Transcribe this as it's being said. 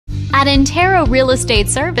At Intero Real Estate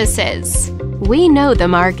Services, we know the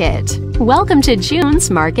market. Welcome to June's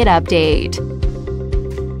Market Update.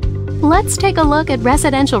 Let's take a look at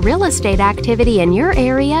residential real estate activity in your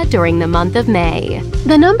area during the month of May.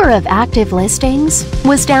 The number of active listings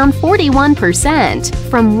was down 41%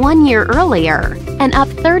 from 1 year earlier and up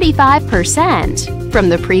 35% from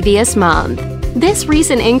the previous month. This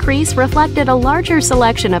recent increase reflected a larger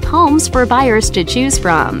selection of homes for buyers to choose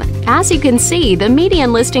from. As you can see, the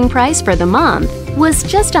median listing price for the month was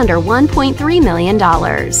just under $1.3 million.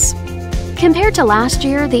 Compared to last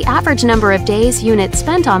year, the average number of days units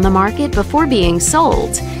spent on the market before being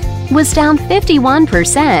sold was down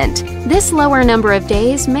 51%. This lower number of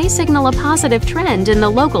days may signal a positive trend in the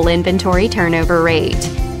local inventory turnover rate.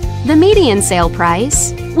 The median sale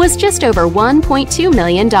price was just over $1.2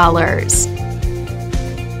 million.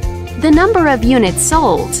 The number of units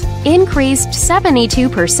sold increased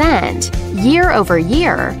 72% year over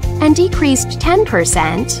year and decreased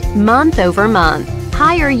 10% month over month.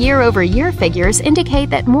 Higher year-over-year figures indicate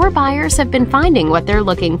that more buyers have been finding what they're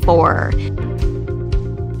looking for.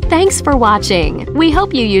 Thanks for watching. We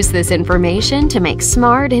hope you use this information to make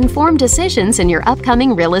smart, informed decisions in your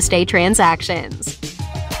upcoming real estate transactions.